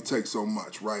can only take so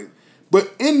much, right?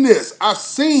 But in this, I've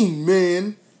seen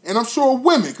men, and I'm sure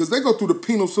women, because they go through the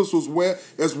penal system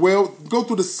as well, go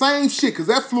through the same shit, because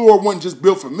that floor wasn't just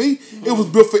built for me. Mm-hmm. It was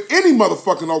built for any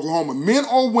motherfucking Oklahoma, men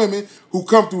or women who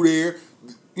come through there.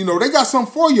 You know, they got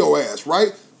something for your ass,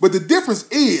 right? But the difference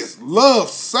is, love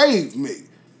saved me.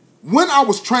 When I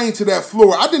was trained to that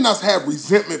floor, I did not have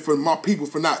resentment for my people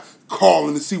for not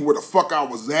calling to see where the fuck I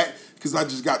was at, because I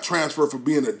just got transferred for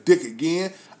being a dick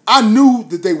again. I knew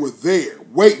that they were there,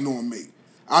 waiting on me.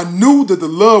 I knew that the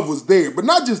love was there. But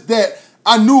not just that,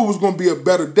 I knew it was going to be a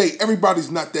better day.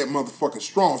 Everybody's not that motherfucking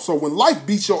strong. So when life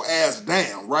beats your ass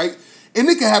down, right? And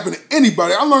it can happen to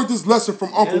anybody. I learned this lesson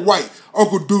from Uncle White.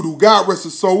 Uncle Doodoo, God rest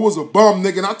his soul, was a bum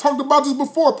nigga. And I talked about this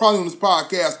before, probably on this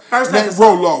podcast. First named episode.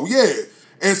 Rolo, yeah.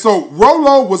 And so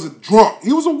Rolo was a drunk.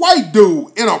 He was a white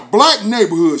dude in a black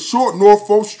neighborhood, short North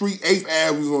 4th Street, 8th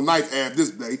Ave. He was on 9th Ave this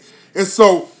day. And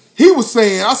so he was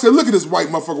saying, I said, look at this white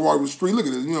motherfucker walking the street. Look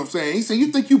at this, you know what I'm saying? He said, you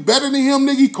think you better than him,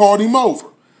 nigga? He called him over,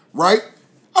 right?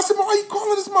 I said, why you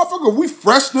calling this motherfucker? We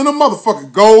fresh than a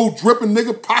motherfucker. Gold dripping,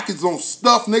 nigga. Pockets on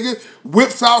stuff, nigga.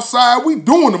 Whips outside. We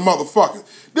doing the motherfucker.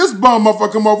 This bum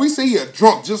motherfucker come over. He said he a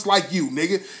drunk just like you,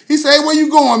 nigga. He said, hey, where you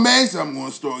going, man? He said, I'm going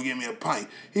to the store, give me a pint.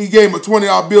 He gave him a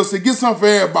 $20 bill, said, get something for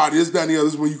everybody. This, that, and the other.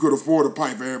 This is when you could afford a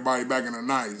pint for everybody back in the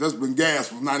 90s. That's when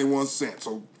gas was 91 cents,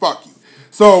 so fuck you.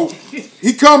 So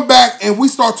he come back and we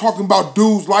start talking about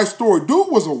dude's life story. Dude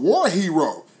was a war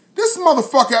hero. This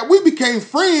motherfucker, we became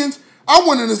friends. I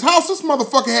went in his house. This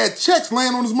motherfucker had checks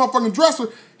laying on his motherfucking dresser.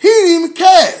 He didn't even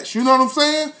cash. You know what I'm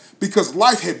saying? Because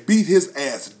life had beat his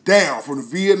ass down from the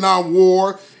Vietnam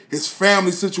War, his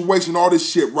family situation, all this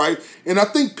shit, right? And I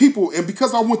think people, and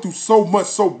because I went through so much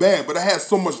so bad, but I had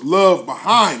so much love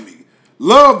behind me,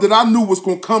 love that I knew was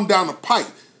going to come down the pipe.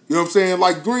 You know what I'm saying?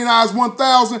 Like Green Eyes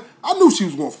 1000, I knew she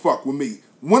was going to fuck with me.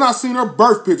 When I seen her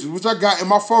birth pictures, which I got in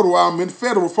my photo album, in the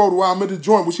federal photo album at the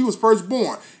joint when she was first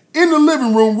born, in the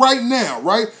living room right now,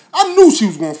 right? I knew she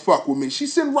was going to fuck with me.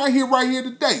 She's sitting right here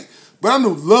today. But I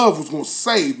knew love was going to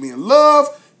save me. And love,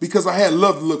 because I had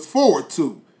love to look forward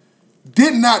to,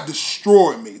 did not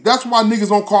destroy me. That's why niggas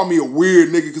don't call me a weird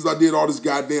nigga because I did all this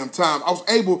goddamn time. I was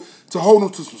able to hold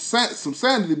on to some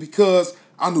sanity because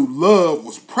I knew love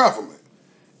was prevalent.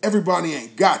 Everybody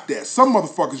ain't got that. Some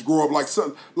motherfuckers grow up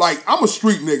like I'm a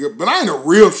street nigga, but I ain't a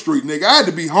real street nigga. I had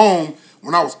to be home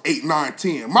when I was 8, 9,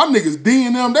 10. My niggas D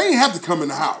and them, they ain't have to come in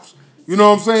the house. You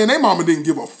know what I'm saying? They mama didn't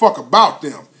give a fuck about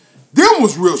them. Them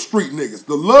was real street niggas.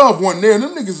 The love wasn't there.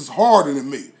 Them niggas is harder than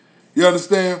me. You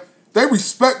understand? They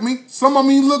respect me. Some of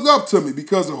them look up to me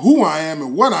because of who I am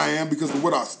and what I am, because of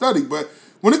what I study. But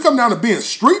when it come down to being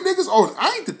street niggas, oh,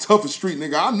 I ain't the toughest street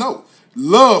nigga I know.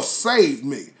 Love saved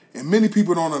me. And many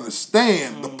people don't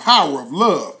understand the power of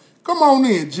love. Come on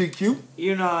in, GQ.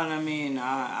 You know what I mean?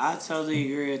 I totally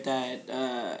agree with that.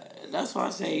 That's why I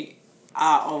say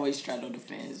I always straddle the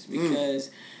fence,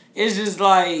 because it's just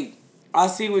like, I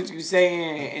see what you're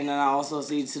saying, and then I also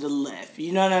see to the left.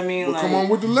 You know what I mean? Well, like, come on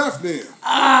with the left then.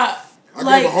 I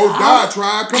gave a whole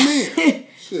diatribe. Come in.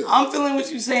 Shit. I'm feeling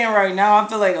what you're saying right now. I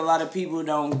feel like a lot of people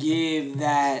don't give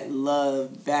that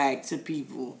love back to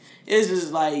people. It's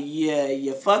just like, yeah,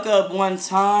 you fuck up one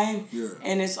time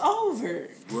and it's over.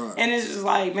 Right. And it's just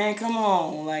like, man, come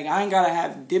on. Like, I ain't got to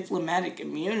have diplomatic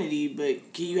immunity,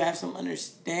 but can you have some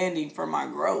understanding for my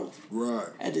growth? Right.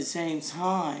 At the same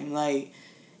time. Like,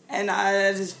 and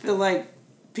I just feel like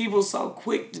people so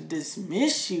quick to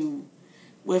dismiss you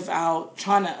without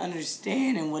trying to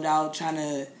understand and without trying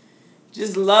to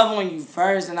just love on you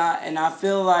first. And I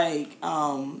feel like,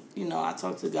 you know, I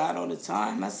talk to God all the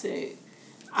time. I said,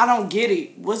 I don't get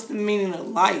it. What's the meaning of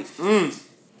life?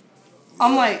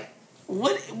 I'm like,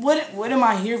 what am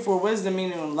I here for? What is the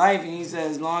meaning of life? And he said,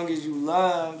 as long as you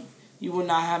love, you will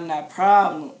not have that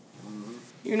problem.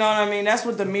 You know what I mean? That's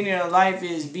what the meaning of life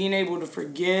is, being able to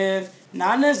forgive,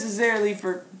 not necessarily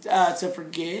to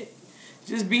forget,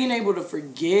 just being able to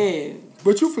forgive.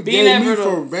 But you forgave me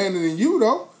for abandoning you,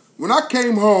 though. When I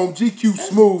came home, GQ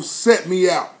Smooth set me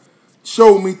out,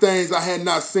 showed me things I had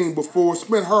not seen before,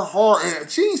 spent her heart, and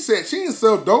she ain't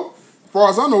sell dope, as far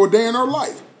as I know, a day in her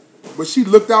life. But she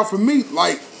looked out for me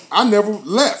like I never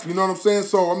left, you know what I'm saying?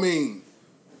 So, I mean,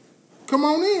 come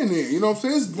on in there, you know what I'm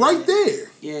saying? It's right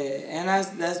there. Yeah, and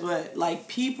that's what, like,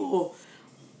 people,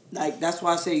 like, that's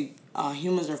why I say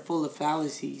humans are full of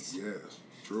fallacies. Yes,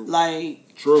 true.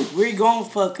 Like, true. We're gonna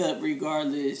fuck up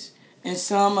regardless. And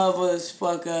some of us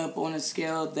fuck up on a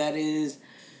scale that is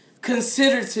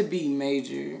considered to be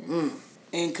major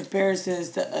in comparisons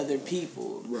to other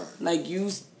people. Right. Like, you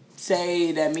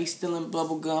say that me stealing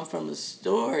bubble gum from a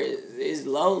store is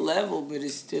low level, but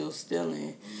it's still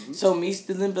stealing. Mm-hmm. So me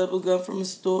stealing bubble gum from a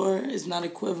store is not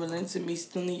equivalent to me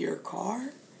stealing your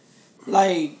car.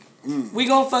 Like, we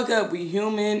gonna fuck up. We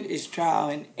human. It's trial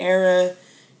and error.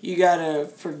 You gotta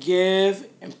forgive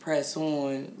and press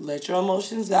on. Let your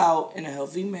emotions out in a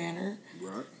healthy manner.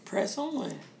 Right. Press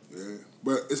on. Yeah.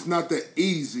 But it's not that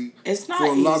easy It's not for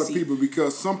a lot of easy. people,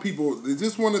 because some people,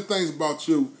 just one of the things about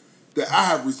you that I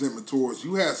have resentment towards,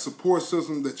 you had support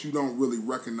system that you don't really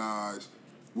recognize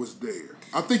was there.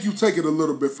 I think you take it a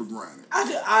little bit for granted.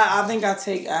 I think I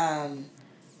take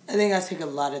a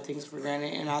lot of things for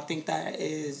granted, and I think that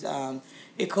is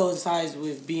it coincides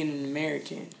with being an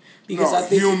American. Because I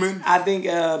think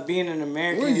being an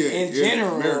American in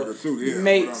general America too,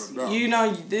 makes, you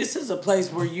know, this is a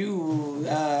place where you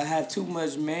have too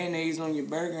much mayonnaise on your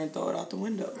burger and throw it out the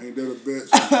window. Ain't that a bitch?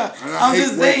 I'm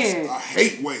just saying. I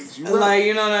hate waste. You Like, right.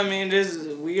 you know what I mean?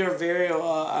 We are very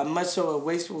much so a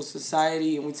wasteful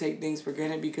society, and we take things for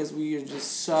granted because we are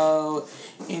just so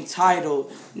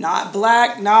entitled. Not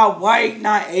black, not white,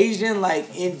 not Asian.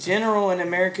 Like, in general in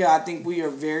America, I think we are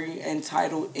very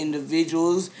entitled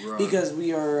individuals. Right. Because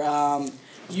we are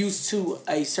used to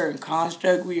a certain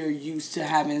construct. We are used to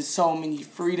having so many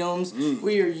freedoms.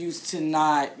 We are used to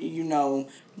not, you know,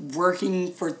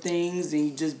 working for things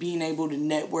and just being able to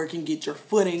network and get your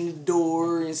foot in the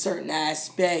door in certain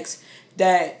aspects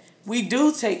that we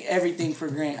do take everything for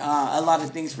granted, a lot of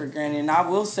things for granted. And I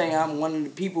will say I'm one of the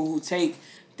people who take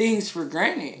things for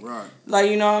granted. Right.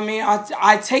 Like, you know what I mean?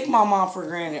 I take my mom for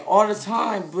granted all the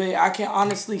time, but I can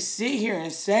honestly sit here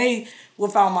and say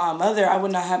without my mother, I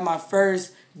would not have my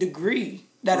first degree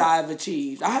that I've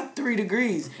achieved. I have 3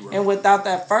 degrees. Right. And without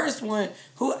that first one,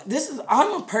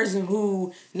 I'm a person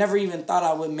who never even thought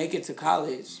I would make it to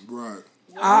college. Right.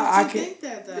 Why did you think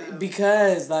that, though?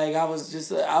 Because, like, I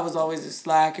was always a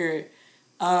slacker.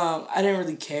 I didn't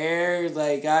really care.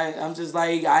 Like, I'm just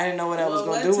like, I didn't know what I was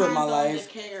going to do with my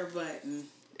life. The care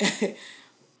button?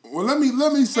 Well, let me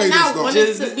say and this, I though.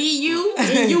 wanted to be you,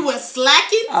 and you were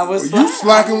slacking? I was slacking. You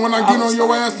slacking when I get on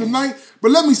your ass tonight?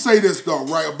 But let me say this, though,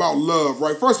 right, about love,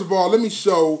 right? First of all, let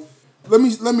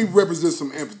me represent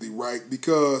some empathy, right?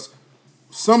 Because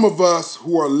some of us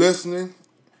who are listening,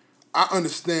 I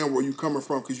understand where you're coming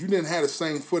from, because you didn't have the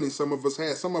same footing some of us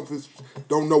had. Some of us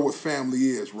don't know what family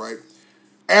is, right?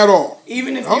 At all.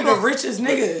 Even if you're the richest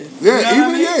nigga. Yeah,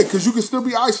 you know because you can still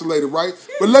be isolated, right?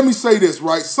 Yeah. But let me say this,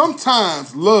 right?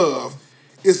 Sometimes love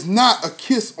is not a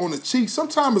kiss on the cheek.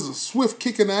 Sometimes it's a swift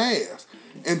kick in the ass.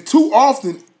 And too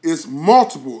often, it's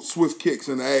multiple swift kicks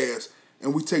in the ass,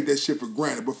 and we take that shit for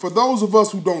granted. But for those of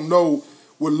us who don't know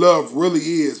what love really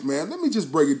is, man, let me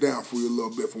just break it down for you a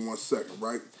little bit for 1 second,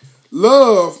 right?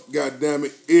 Love,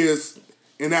 goddammit, is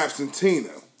an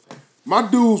absentina. My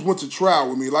dudes went to trial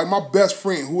with me, like my best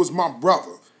friend, who was my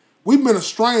brother. We've been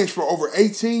estranged for over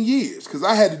 18 years because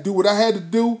I had to do what I had to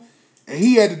do, and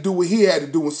he had to do what he had to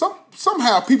do. And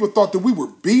somehow people thought that we were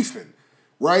beefing,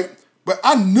 right? But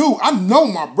I know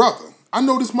my brother. I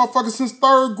know this motherfucker since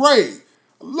 3rd grade.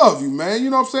 I love you, man.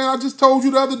 You know what I'm saying? I just told you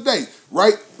the other day,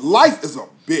 right? Life is a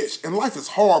bitch. And life is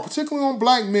hard, particularly on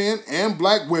black men and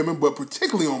black women, but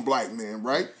particularly on black men,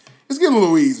 right? It's getting a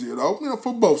little easier, though,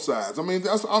 for both sides. I mean,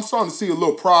 I'm starting to see a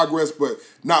little progress, but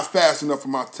not fast enough for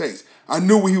my taste. I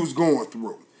knew what he was going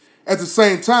through. At the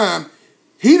same time,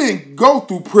 he didn't go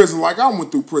through prison like I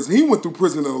went through prison. He went through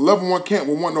prison in a level 1 camp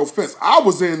with no offense. I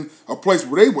was in a place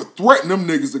where they would threaten them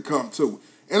niggas to come to.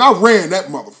 And I ran that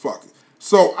motherfucker.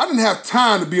 So I didn't have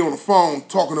time to be on the phone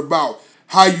talking about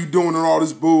how you doing and all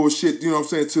this bullshit,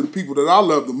 to the people that I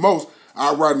love the most.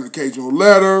 I write an occasional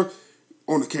letter,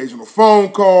 on occasional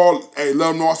phone call. Hey, let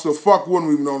them know I still fuck with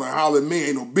them, even though they holler at me.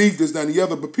 Ain't no beef, this, that, and the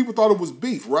other. But people thought it was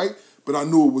beef, right? But I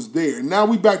knew it was there. And now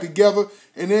we back together,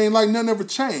 and it ain't like nothing ever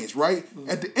changed, right? Mm-hmm.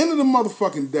 At the end of the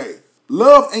motherfucking day,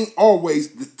 love ain't always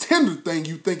the tender thing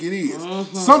you think it is.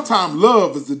 Mm-hmm. Sometimes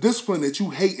love is the discipline that you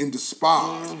hate and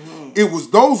despise. Mm-hmm. It was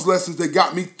those lessons that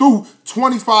got me through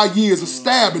 25 years of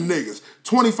stabbing niggas,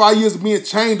 25 years of being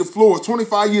chained to floors,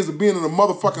 25 years of being in a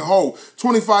motherfucking hole,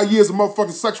 25 years of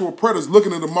motherfucking sexual predators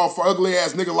looking at a motherfucking ugly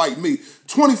ass nigga like me,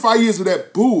 25 years of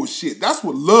that bullshit. That's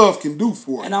what love can do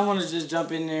for you. And I want to just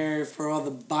jump in there for all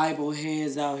the Bible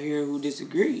heads out here who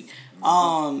disagree.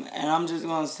 And I'm just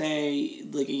going to say,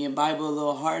 looking your Bible a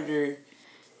little harder,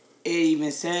 it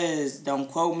even says, don't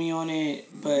quote me on it,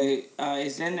 but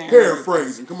it's in there.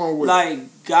 Paraphrasing, come on with it.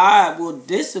 Like, God will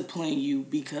discipline you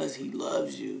because he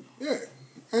loves you. Yeah,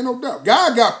 ain't no doubt.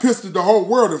 God got pissed at the whole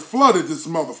world and flooded this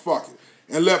motherfucker.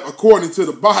 And left, according to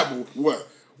the Bible,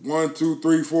 1, 2,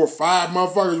 3, 4, 5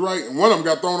 motherfuckers, right? And one of them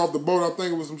got thrown off the boat, I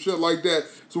think it was some shit like that.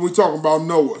 So we talking about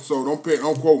Noah. So don't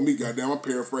quote me, goddamn. I'm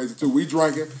paraphrasing too. We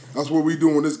drinking. That's what we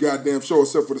do on this goddamn show,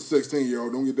 except for the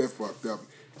 16-year-old. Don't get that fucked up.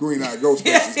 Green-eyed ghost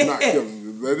face is not killing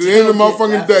you. At the end of the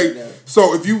motherfucking day.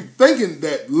 So if you thinking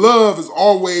that love is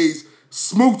always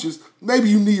smooches, maybe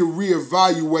you need to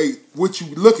reevaluate what you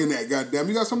looking at, goddamn.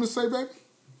 You got something to say, baby?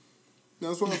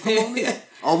 That's what come on in.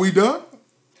 Are we done?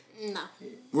 No.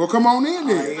 Well, come on in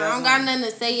then. I don't got nothing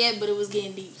to say yet, but it was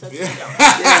getting deep. So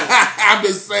I'm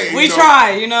just saying. We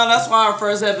tried, that's why our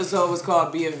first episode was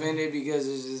called Be Offended, because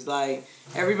it's just like,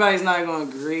 everybody's not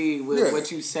going to agree with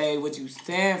what you say, what you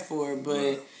stand for,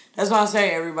 but that's why I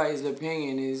say everybody's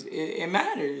opinion it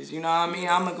matters. You know what I mean?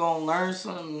 I'm going to learn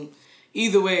something.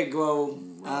 Either way it go,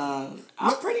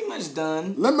 I'm pretty much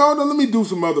done. Let me do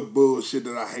some other bullshit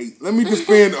that I hate. Let me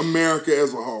defend America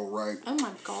as a whole, right? Oh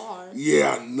my God.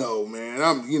 Yeah, I know, man.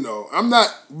 I'm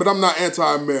not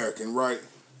anti-American, right?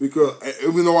 Because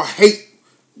even though I hate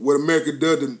what America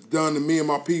done to me and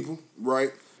my people,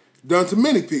 right? Done to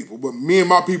many people, but me and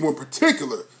my people in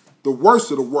particular, the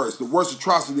worst of the worst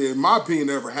atrocity, in my opinion,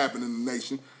 that ever happened in the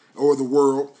nation or the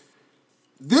world.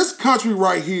 This country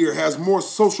right here has more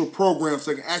social programs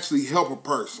that can actually help a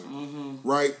person,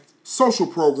 right? Social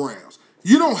programs.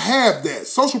 You don't have that.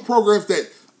 Social programs that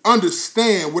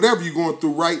understand whatever you're going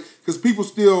through, right? Because people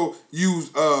still use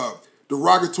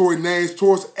derogatory names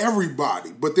towards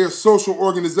everybody, but there's social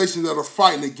organizations that are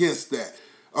fighting against that.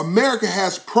 America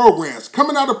has programs.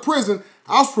 Coming out of prison,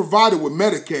 I was provided with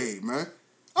Medicaid, man.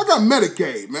 I got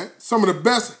Medicaid, man. Some of the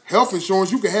best health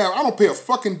insurance you can have. I don't pay a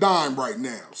fucking dime right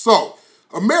now. So,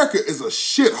 America is a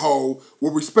shithole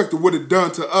with respect to what it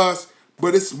done to us,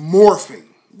 but it's morphing,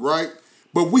 right?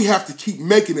 But we have to keep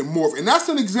making it morph. And that's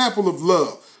an example of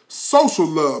love, social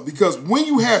love, because when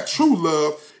you have true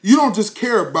love, you don't just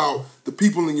care about the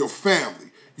people in your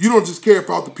family. You don't just care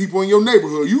about the people in your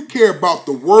neighborhood. You care about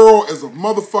the world as a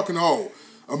motherfucking whole.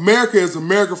 America is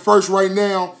America first right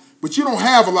now, but you don't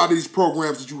have a lot of these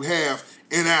programs that you have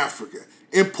in Africa,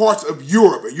 in parts of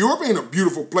Europe. And Europe ain't a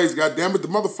beautiful place, goddammit. The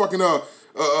motherfucking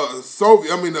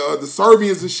the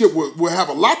Serbians and shit will have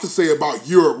a lot to say about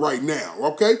Europe right now,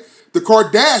 okay? The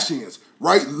Kardashians,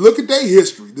 right? Look at their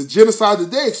history, the genocide that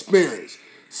they experienced.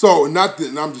 So, and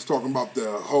I'm just talking about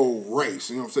the whole race,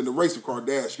 you know what I'm saying? The race of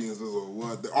Kardashians is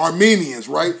the Armenians,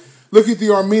 right? Look at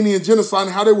the Armenian genocide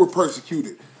and how they were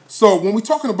persecuted. So, when we're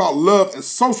talking about love and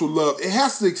social love, it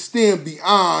has to extend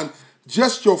beyond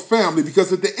just your family,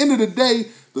 because at the end of the day,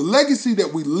 the legacy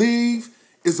that we leave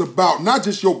is about not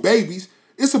just your babies,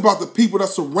 it's about the people that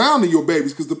surrounding your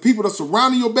babies, because the people that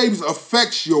surrounding your babies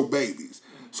affects your babies.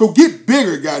 So get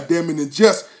bigger, goddammit, than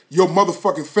just your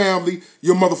motherfucking family,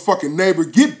 your motherfucking neighbor.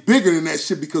 Get bigger than that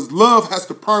shit, because love has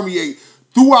to permeate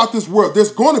throughout this world.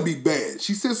 There's going to be bad.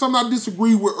 She said something I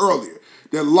disagreed with earlier,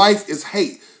 that life is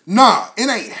hate. Nah, it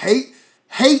ain't hate.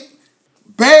 Hate,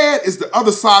 bad is the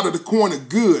other side of the coin of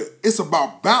good. It's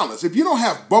about balance. If you don't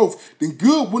have both, then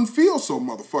good wouldn't feel so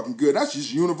motherfucking good. That's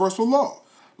just universal law.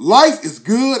 Life is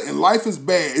good and life is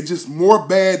bad. It's just more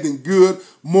bad than good,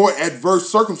 more adverse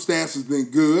circumstances than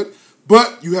good,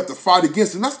 but you have to fight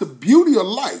against it. And that's the beauty of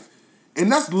life.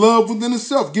 And that's love within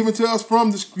itself, given to us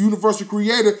from this universal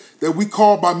creator that we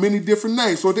call by many different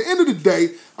names. So at the end of the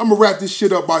day, I'm going to wrap this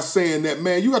shit up by saying that,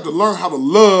 man, you got to learn how to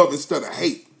love instead of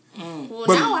hate. Well,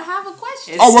 But- now I have a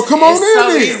question. Oh, well, come on It's in so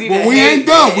then. easy to But we hate, ain't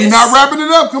done. man. We not wrapping it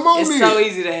up. Come on It's in. so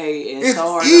easy to hate and It's so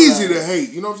hard easy to to love. hate.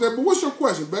 You know what I'm saying? But what's your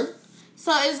question, baby?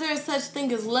 So is there such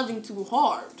thing as loving too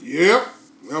hard? Yep.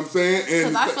 You know what I'm saying?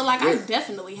 Because I feel like I yeah.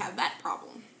 definitely have that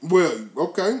problem. Well,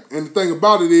 okay. And the thing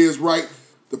about it is, right,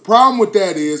 the problem with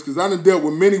that is, because I done dealt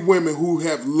with many women who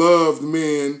have loved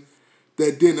men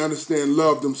that didn't understand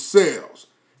love themselves.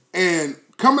 And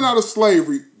coming out of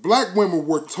slavery, black women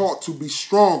were taught to be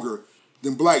stronger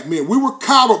than black men. We were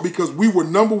coddled because we were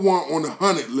number one on the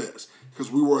 100 list,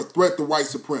 because we were a threat to white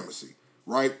supremacy,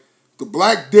 right? The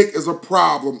black dick is a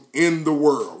problem in the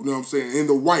world, you know what I'm saying, in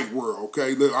the white world,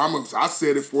 okay? Look, I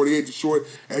said it,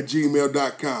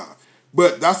 48theshort@gmail.com.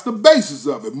 But that's the basis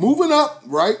of it. Moving up,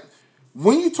 right?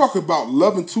 When you talk about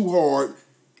loving too hard,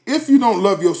 if you don't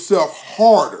love yourself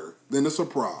harder, then it's a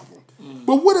problem.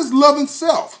 But what is loving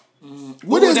self?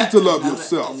 What is it to love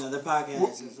yourself? Another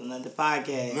podcast. It's another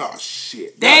podcast. Oh,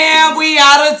 shit. Damn, we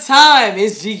out of time.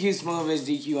 It's GQ Smooth. It's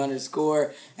GQ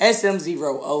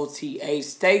 _SM0OTH.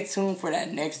 Stay tuned for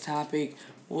that next topic.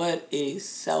 What is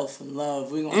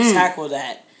self-love? We're going to tackle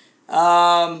that.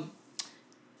 I'm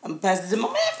going to pass it to my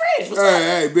man, Fridge. What's up?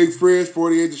 Hey, Big Fridge,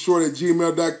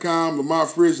 48theshort@gmail.com. Lamar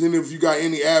Fridge, and if you got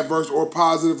any adverse or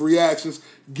positive reactions,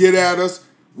 get at us.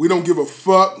 We don't give a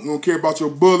fuck. We don't care about your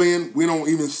bullying. We don't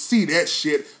even see that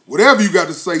shit. Whatever you got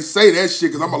to say that shit,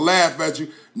 because I'm going to laugh at you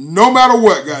no matter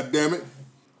what, goddammit.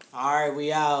 All right,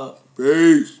 we out.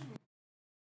 Peace.